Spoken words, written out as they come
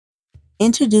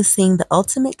Introducing the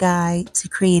ultimate guide to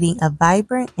creating a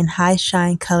vibrant and high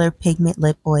shine color pigment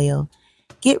lip oil.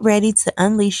 Get ready to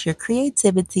unleash your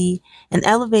creativity and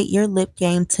elevate your lip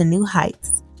game to new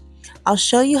heights. I'll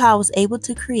show you how I was able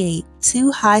to create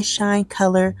 2 high shine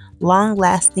color long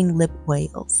lasting lip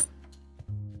oils.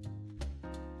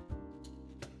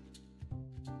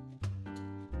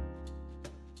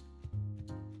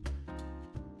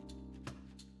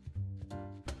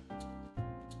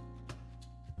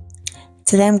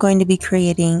 Today I'm going to be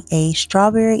creating a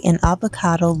strawberry and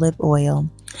avocado lip oil.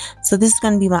 So this is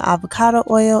going to be my avocado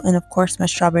oil and of course my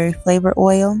strawberry flavor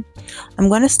oil. I'm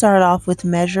going to start off with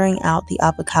measuring out the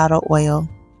avocado oil.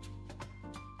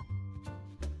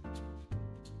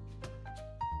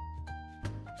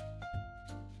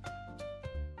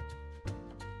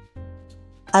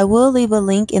 I will leave a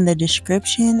link in the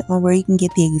description on where you can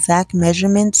get the exact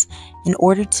measurements in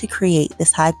order to create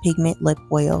this high pigment lip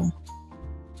oil.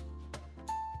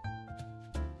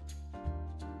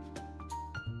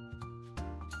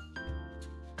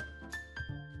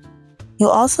 You'll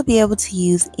also be able to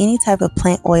use any type of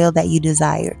plant oil that you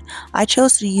desired. I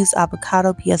chose to use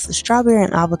avocado because the strawberry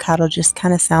and avocado just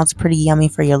kind of sounds pretty yummy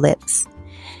for your lips.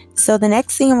 So the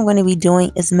next thing I'm going to be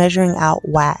doing is measuring out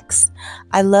wax.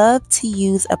 I love to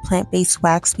use a plant-based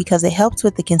wax because it helps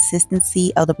with the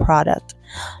consistency of the product.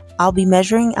 I'll be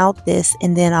measuring out this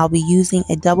and then I'll be using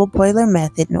a double boiler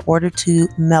method in order to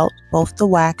melt both the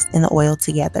wax and the oil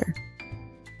together.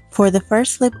 For the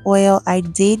first lip oil, I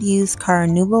did use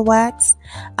carnauba wax.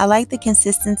 I like the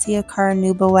consistency of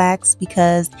carnauba wax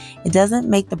because it doesn't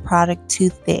make the product too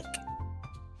thick.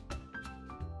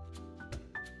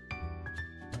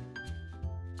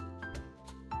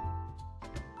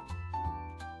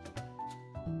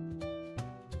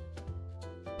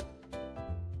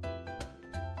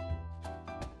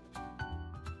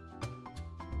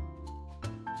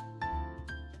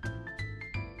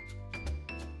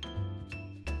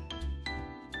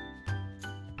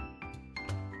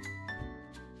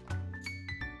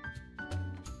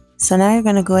 So now you're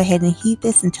going to go ahead and heat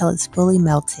this until it's fully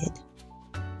melted.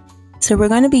 So we're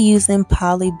going to be using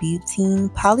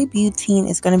polybutene. Polybutene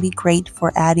is going to be great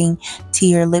for adding to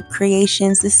your lip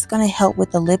creations. This is going to help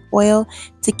with the lip oil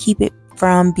to keep it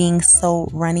from being so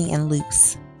runny and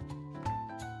loose.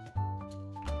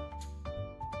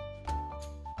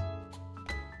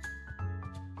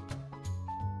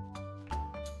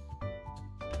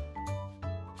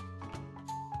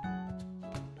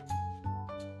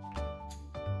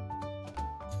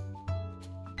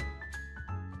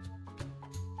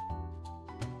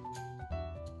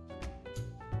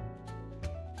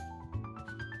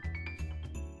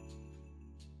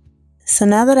 So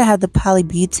now that I have the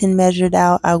polybutene measured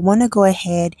out, I want to go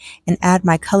ahead and add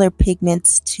my color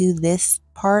pigments to this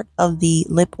part of the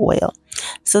lip oil.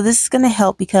 So this is going to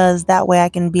help because that way I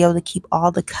can be able to keep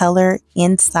all the color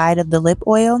inside of the lip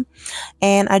oil.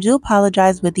 And I do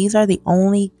apologize, but these are the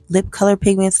only lip color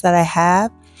pigments that I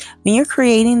have. When you're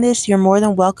creating this, you're more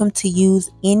than welcome to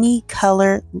use any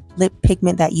color lip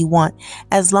pigment that you want,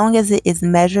 as long as it is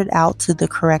measured out to the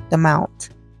correct amount.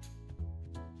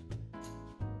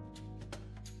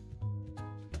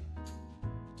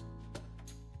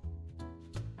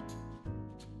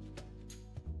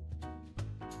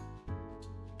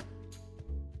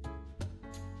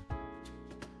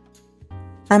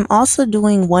 I'm also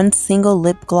doing one single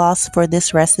lip gloss for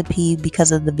this recipe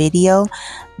because of the video,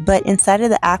 but inside of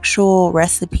the actual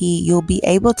recipe, you'll be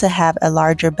able to have a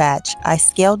larger batch. I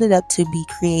scaled it up to be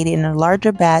created in a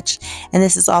larger batch, and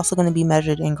this is also going to be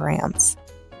measured in grams.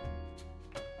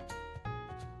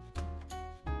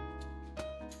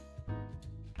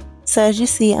 So as you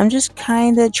see, I'm just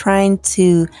kind of trying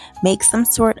to make some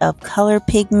sort of color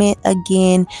pigment.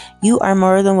 Again, you are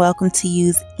more than welcome to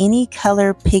use any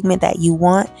color pigment that you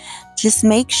want. Just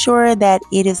make sure that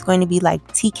it is going to be like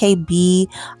TKB.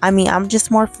 I'm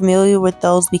just more familiar with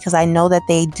those because I know that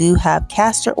they do have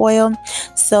castor oil.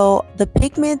 So the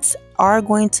pigments are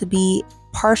going to be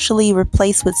partially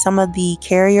replaced with some of the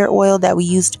carrier oil that we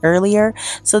used earlier.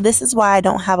 So this is why I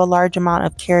don't have a large amount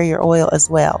of carrier oil as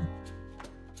well.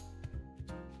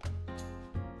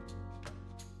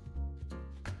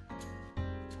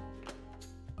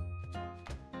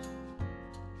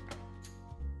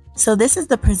 So this is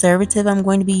the preservative I'm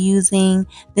going to be using.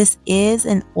 This is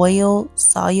an oil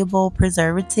soluble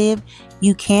preservative.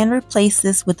 You can replace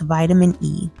this with vitamin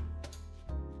E.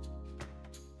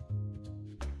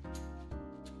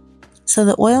 So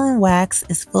the oil and wax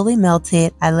is fully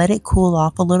melted. I let it cool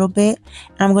off a little bit,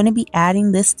 and I'm going to be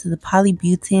adding this to the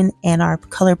polybutene and our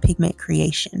color pigment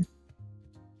creation.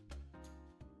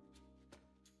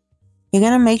 You're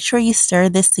going to make sure you stir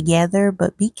this together,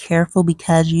 but be careful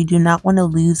because you do not want to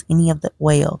lose any of the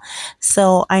oil.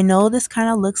 So I know this kind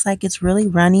of looks like it's really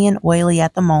runny and oily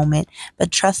at the moment, but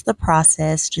trust the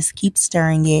process. Just keep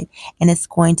stirring it and it's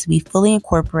going to be fully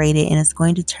incorporated and it's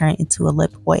going to turn into a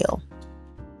lip oil.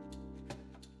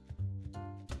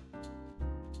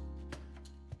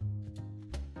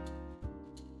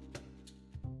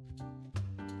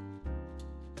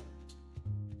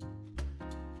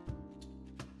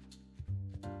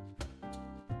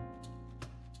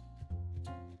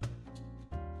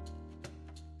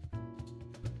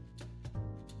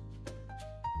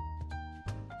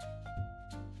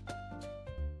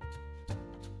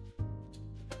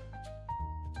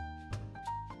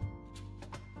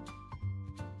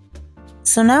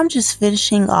 So now I'm just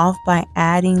finishing off by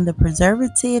adding the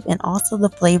preservative and also the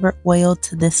flavor oil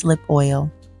to this lip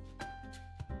oil.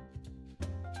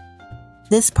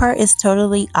 This part is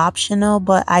totally optional,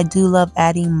 but I do love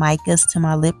adding micas to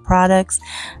my lip products.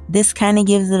 This kind of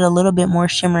gives it a little bit more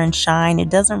shimmer and shine. It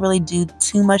doesn't really do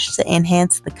too much to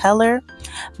enhance the color,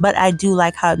 but I do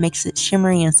like how it makes it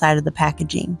shimmery inside of the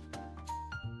packaging.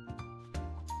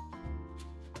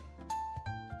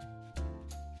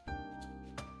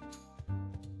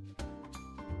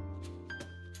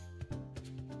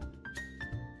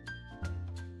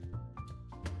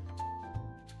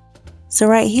 So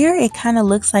right here, it kind of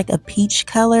looks like a peach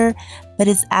color, but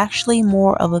it's actually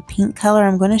more of a pink color.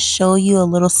 I'm going to show you a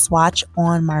little swatch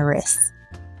on my wrist.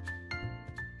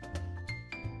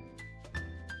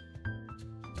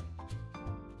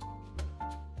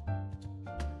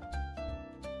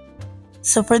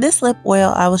 So for this lip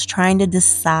oil, I was trying to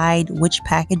decide which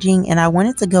packaging and I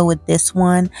wanted to go with this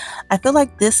one. I feel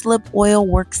like this lip oil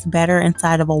works better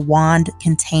inside of a wand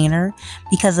container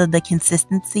because of the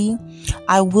consistency.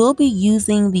 I will be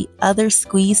using the other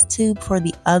squeeze tube for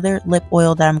the other lip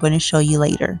oil that I'm going to show you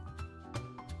later.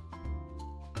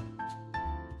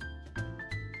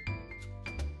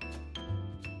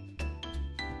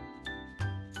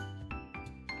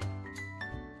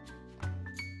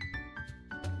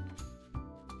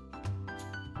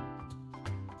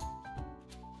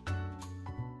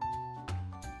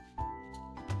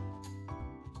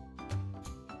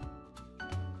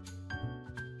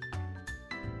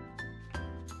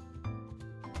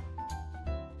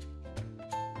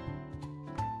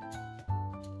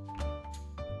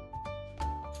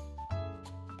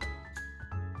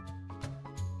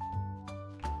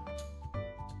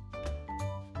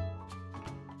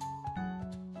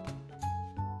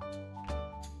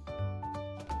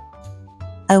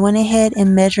 I went ahead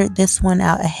and measured this one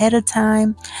out ahead of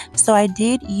time. So I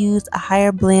did use a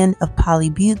higher blend of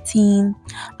polybutene.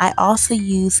 I also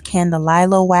used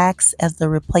candelilo wax as the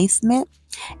replacement.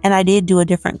 And I did do a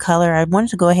different color. I wanted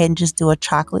to go ahead and just do a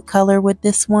chocolate color with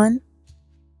this one.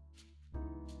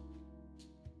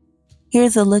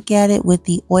 Here's a look at it with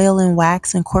the oil and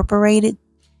wax incorporated.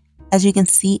 As you can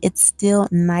see, it's still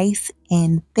nice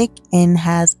and thick and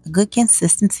has a good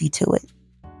consistency to it.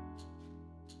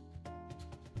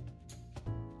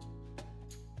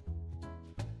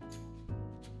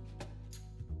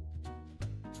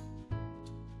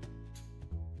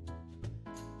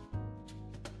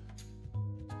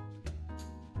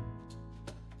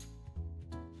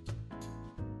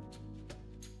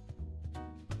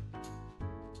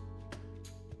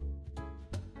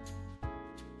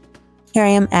 Here I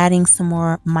am adding some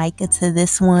more mica to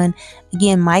this one.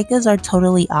 Again, micas are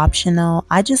totally optional.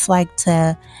 I just like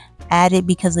to add it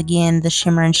because, again, the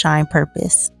shimmer and shine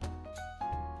purpose.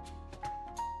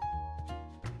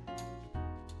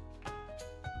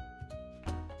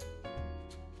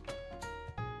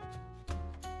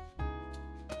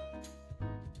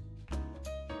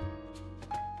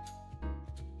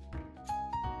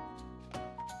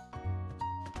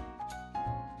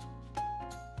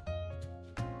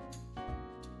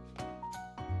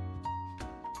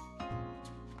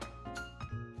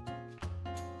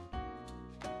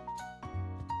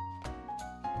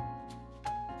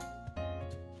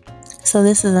 So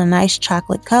this is a nice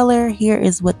chocolate color. Here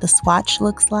is what the swatch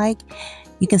looks like.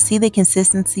 You can see the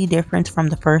consistency difference from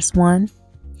the first one.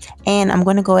 And I'm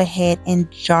going to go ahead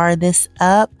and jar this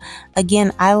up.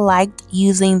 Again, I liked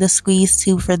using the squeeze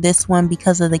tube for this one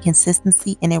because of the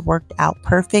consistency, and it worked out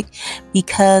perfect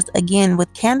because, again,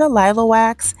 with candelilo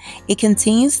wax, it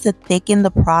continues to thicken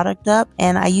the product up,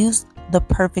 and I used the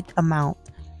perfect amount.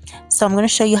 So I'm going to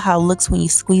show you how it looks when you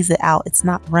squeeze it out. It's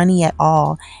not runny at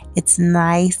all. It's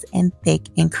nice and thick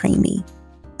and creamy.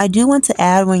 I do want to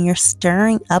add, when you're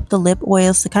stirring up the lip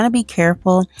oils, to kind of be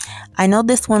careful. I know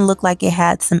this one looked like it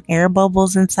had some air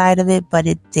bubbles inside of it, but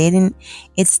it didn't.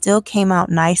 It still came out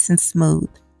nice and smooth.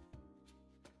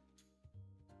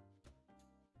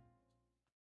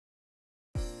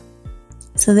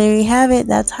 So there you have it.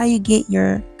 That's how you get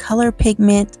your color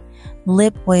pigment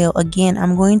lip oil. Again,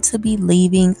 I'm going to be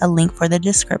leaving a link for the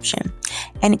description.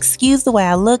 And excuse the way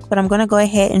I look, but I'm going to go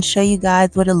ahead and show you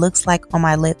guys what it looks like on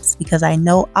my lips, because I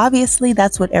know obviously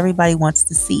that's what everybody wants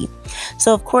to see.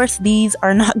 So of course these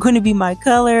are not going to be my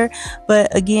color,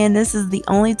 but again, this is the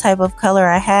only type of color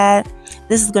I had.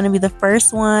 This is going to be the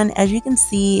first one. As you can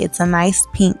see, it's a nice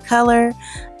pink color.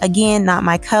 Again, not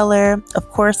my color. Of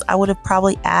course, I would have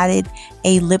probably added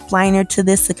a lip liner to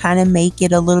this to kind of make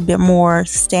it a little bit more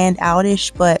stand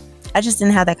outish, but I just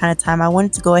didn't have that kind of time. I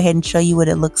wanted to go ahead and show you what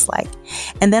it looks like.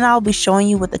 And then I'll be showing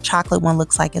you what the chocolate one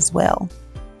looks like as well.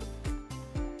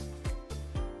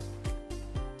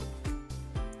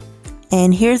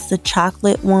 And here's the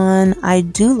chocolate one. I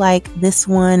do like this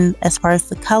one as far as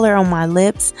the color on my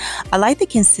lips. I like the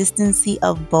consistency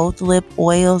of both lip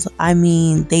oils. I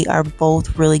mean, they are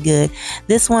both really good.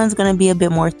 This one's going to be a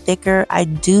bit more thicker. I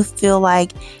do feel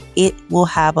like it will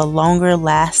have a longer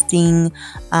lasting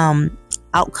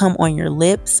outcome on your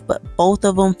lips, but both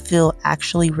of them feel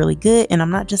actually really good. And I'm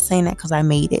not just saying that because I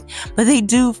made it, but they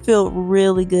do feel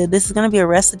really good. This is going to be a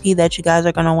recipe that you guys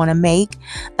are going to want to make.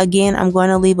 Again, I'm going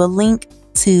to leave a link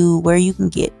to where you can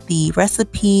get the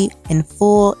recipe in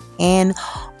full and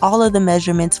all of the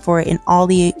measurements for it and all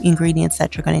the ingredients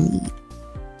that you're going to need.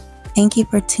 Thank you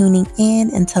for tuning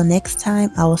in. Until next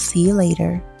time, I will see you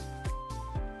later.